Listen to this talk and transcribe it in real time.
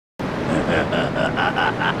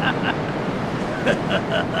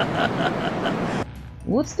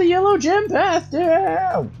What's the yellow gem path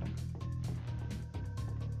do?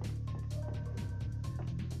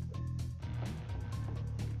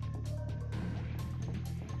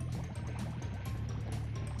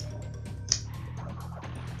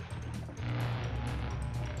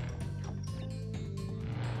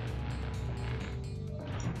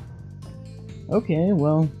 Okay,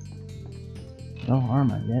 well, no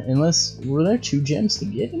harm, I guess. Unless, were there 2 gems to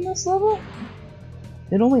get in this level?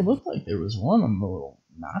 It only looked like there was one on the little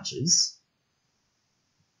notches.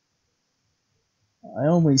 I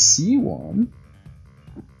only see one.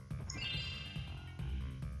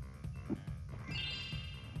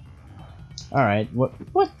 Alright, what?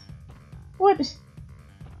 It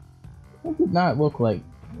did not look like,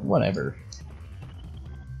 whatever.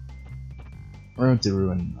 Road to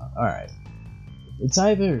Ruin, alright. It's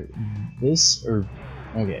either this or,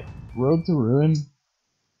 okay, Road to Ruin,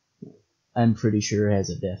 I'm pretty sure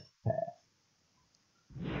has a death path.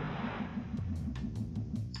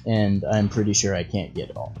 And I'm pretty sure I can't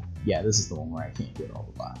get all. Yeah, this is the one where I can't get all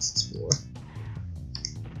the boxes for.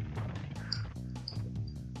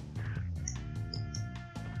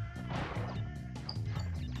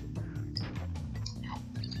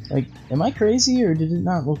 Like, am I crazy, or did it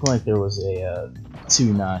not look like there was a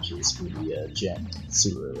 2 notches for the gem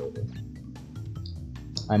sewer later?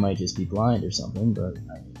 I might just be blind or something, but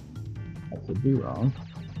I could be wrong.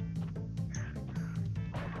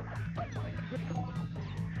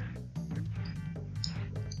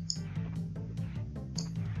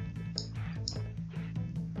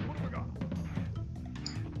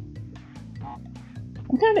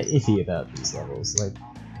 I'm kind of iffy about these levels. Like,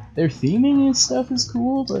 their theming and stuff is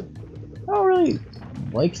cool, but I don't really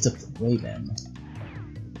like to play them,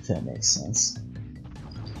 if that makes sense.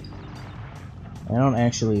 I don't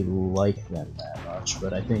actually like them that much,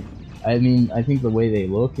 but I think the way they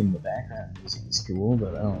look in the background music is cool,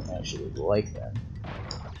 but I don't actually like them.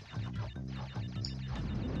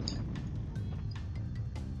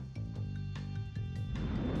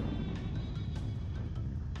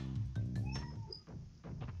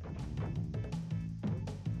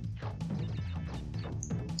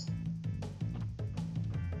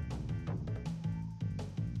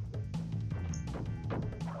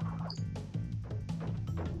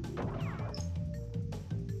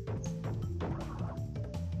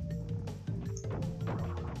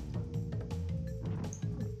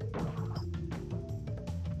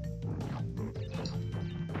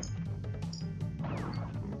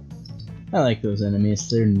 I like those enemies,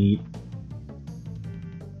 they're neat.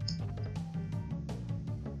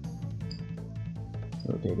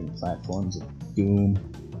 Rotating platforms of doom.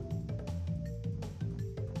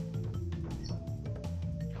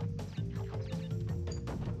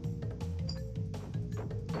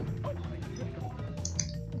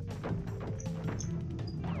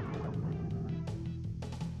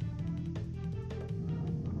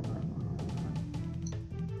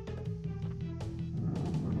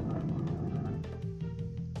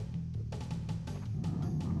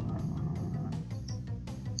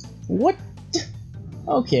 What?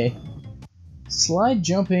 Okay. Slide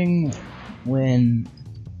jumping when...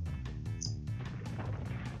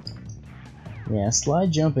 Yeah,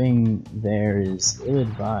 slide jumping there is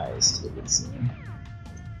ill-advised, it would seem.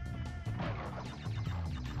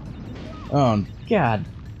 Oh, god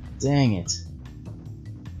dang it.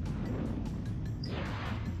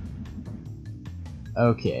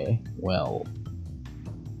 Okay, well...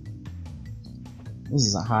 This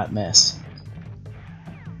is a hot mess.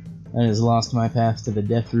 I just lost my path to the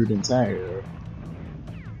death route entirely.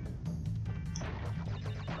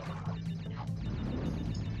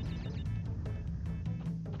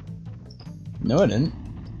 No, I didn't.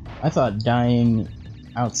 I thought dying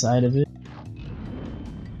outside of it.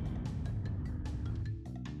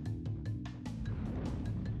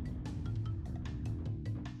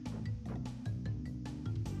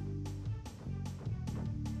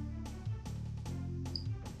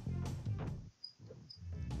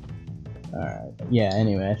 Alright, yeah,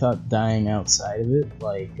 anyway, I thought dying outside of it,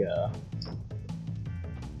 like,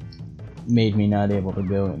 made me not able to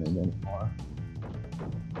go in it anymore.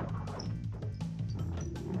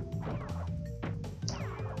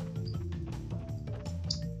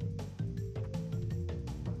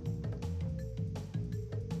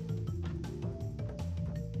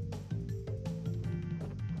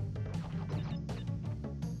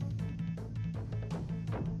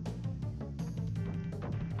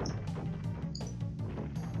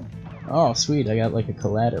 Oh, sweet, I got like a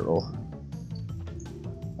collateral.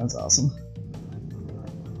 That's awesome.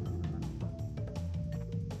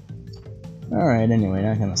 Alright, anyway,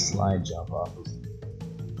 not gonna slide jump off of.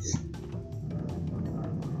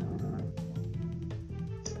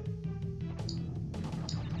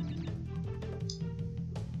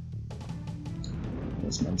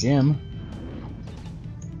 There's my gem.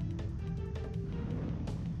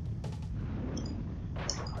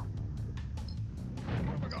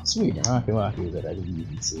 Sweet, an Akiwaku that I didn't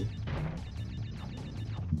even see.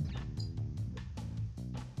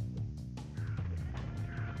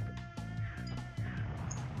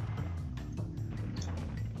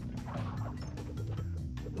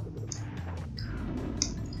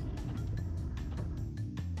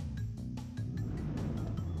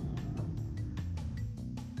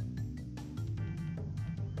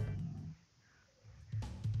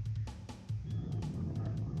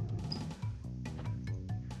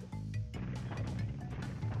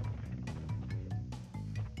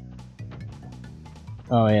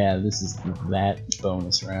 Oh yeah, this is that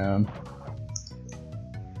bonus round.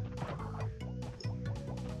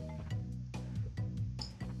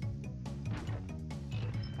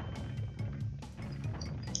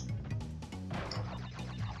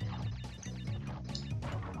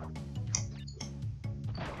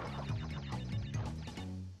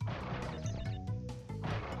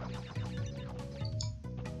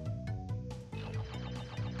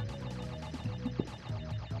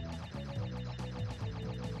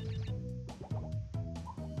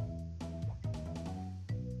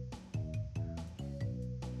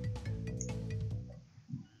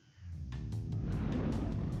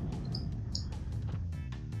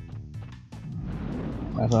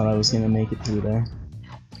 I thought I was gonna make it through there.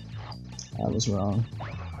 I was wrong.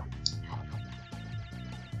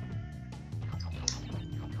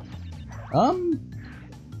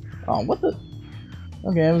 Oh, what the?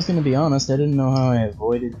 Okay, I was gonna be honest, I didn't know how I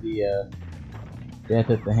avoided the,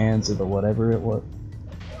 death at the hands of the whatever it was.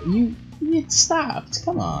 You stopped,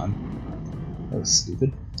 come on. That was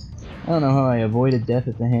stupid. I don't know how I avoided death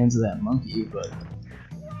at the hands of that monkey, but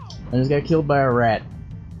I just got killed by a rat.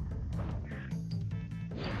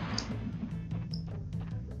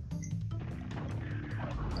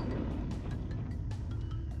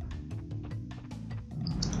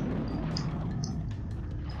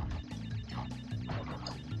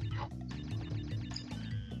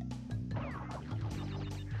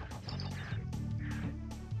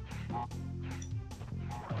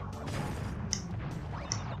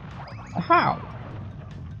 How?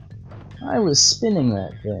 I was spinning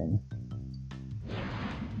that thing.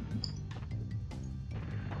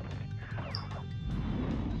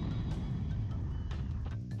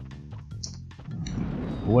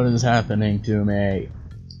 What is happening to me?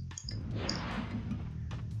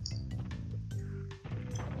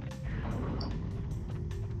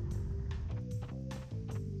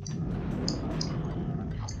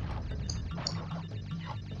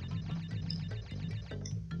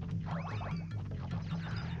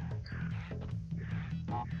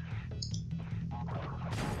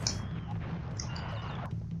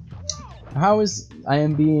 How is I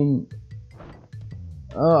am being...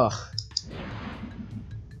 Ugh.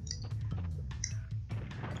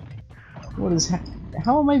 What is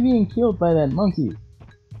how am I being killed by that monkey?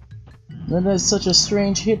 That is such a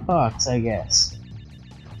strange hitbox, I guess.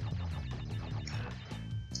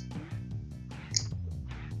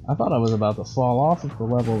 I thought I was about to fall off of the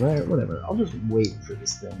level there. Whatever, I'll just wait for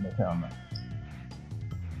this thing to come.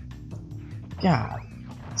 God,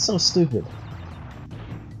 so stupid.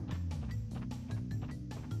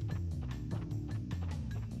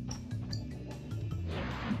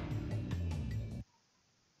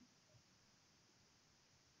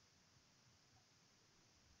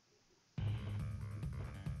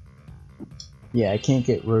 Yeah, I can't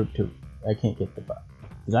get road to. I can't get the.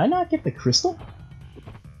 Did I not get the crystal?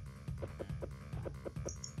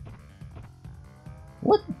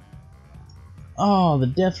 What? Oh, the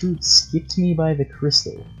death root skipped me by the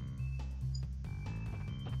crystal.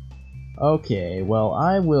 Okay, well,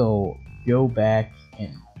 I will go back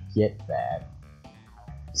and get that.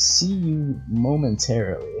 See you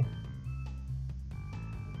momentarily.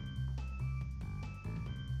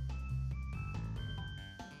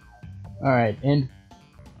 Alright,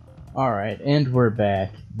 and we're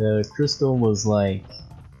back. The crystal was like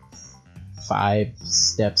 5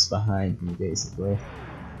 steps behind me, basically.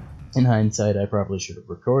 In hindsight, I probably should have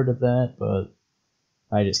recorded that, but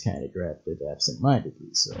I just kind of grabbed it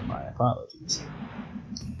absent-mindedly, so my apologies.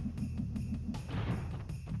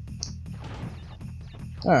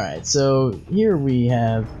 Alright, so here we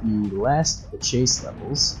have the last of the chase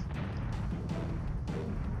levels.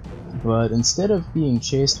 But instead of being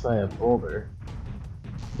chased by a boulder,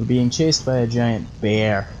 we're being chased by a giant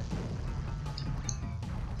bear.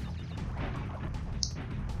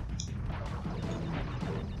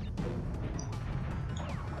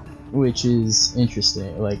 which is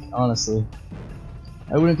interesting. Like, honestly,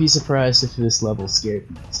 I wouldn't be surprised if this level scared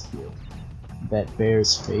me as a kid. That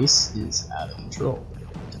bear's face is out of control.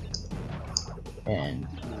 And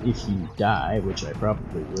if you die, which I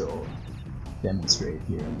probably will demonstrate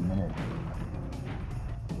here in a minute,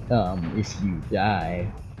 if you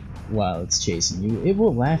die while it's chasing you, it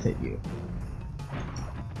will laugh at you.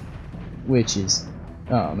 Which is...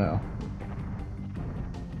 oh no.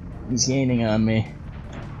 He's gaining on me.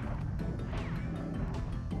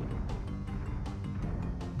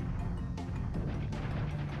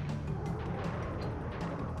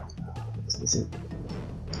 Is it?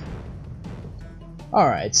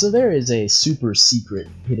 Alright, so there is a super secret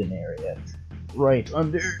hidden area right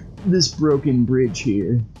under this broken bridge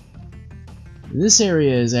here. This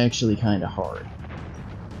area is actually kind of hard.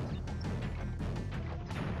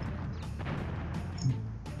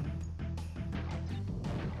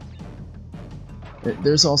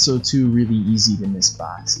 There's also two really easy to miss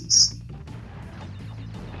boxes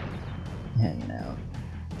hanging out.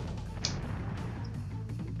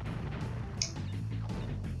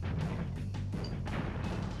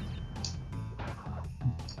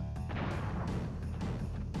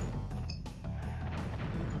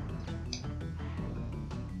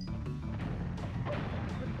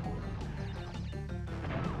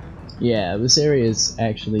 Yeah, this area is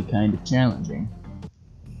actually kind of challenging,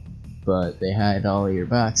 but they hide all of your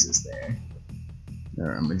boxes there. There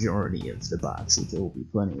are a majority of the boxes. There will be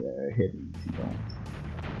plenty that are hidden if you don't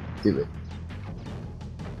do it.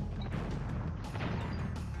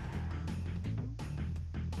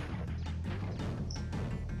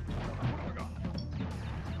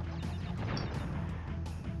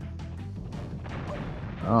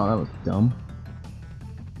 Oh, that was dumb.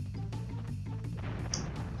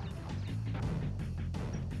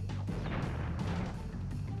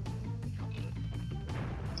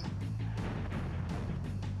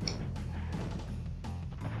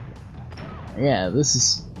 Yeah, this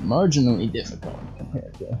is marginally difficult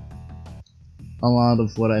compared to a lot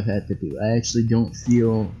of what I've had to do. I actually don't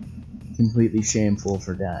feel completely shameful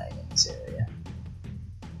for dying in this area.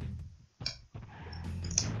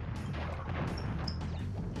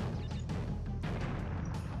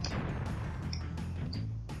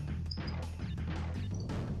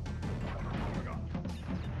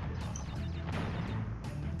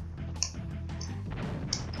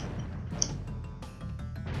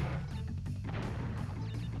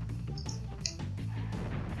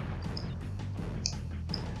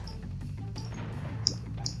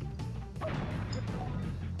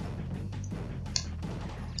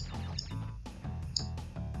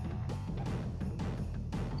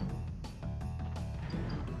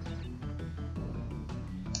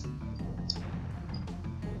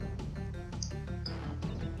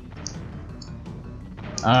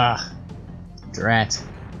 Ah, drat.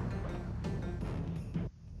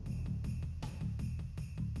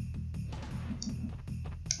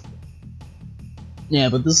 Yeah,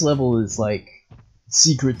 but this level is like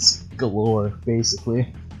secrets galore,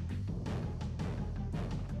 basically.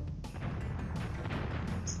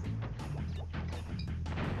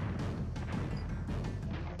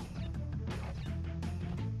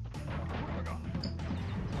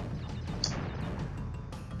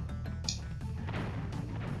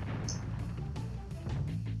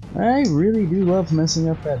 I really do love messing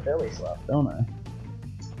up that belly flop, don't I?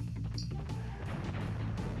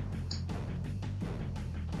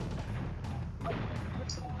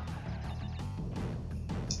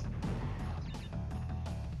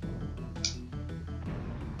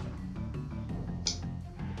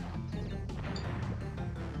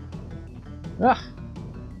 Ah!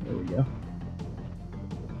 There we go.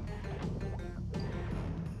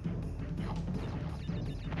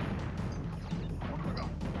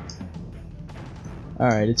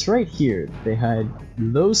 Alright, it's right here. They hide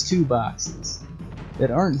those two boxes that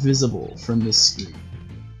aren't visible from this screen.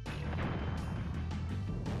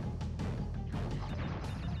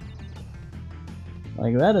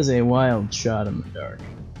 Like, that is a wild shot in the dark.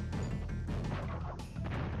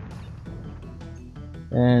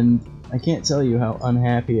 And I can't tell you how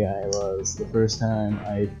unhappy I was the first time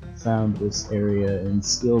I found this area and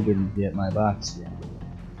still didn't get my box jammed.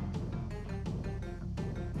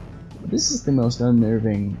 This is the most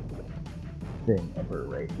unnerving thing ever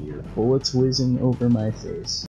right here. Bullets whizzing over my face.